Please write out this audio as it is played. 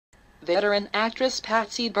Veteran actress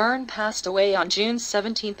Patsy Byrne passed away on June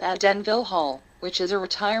 17 at Denville Hall, which is a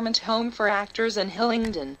retirement home for actors in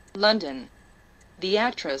Hillingdon, London. The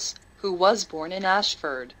actress, who was born in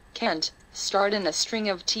Ashford, Kent, starred in a string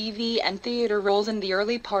of TV and theatre roles in the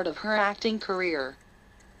early part of her acting career.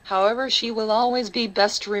 However, she will always be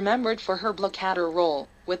best remembered for her Blackadder role,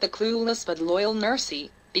 with the clueless but loyal Nursie,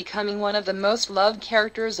 becoming one of the most loved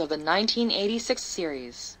characters of the 1986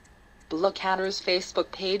 series. Blackadder's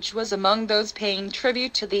Facebook page was among those paying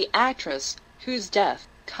tribute to the actress, whose death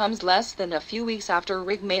comes less than a few weeks after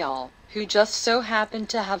Rick Mayall, who just so happened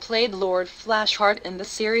to have played Lord Flashheart in the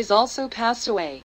series, also passed away.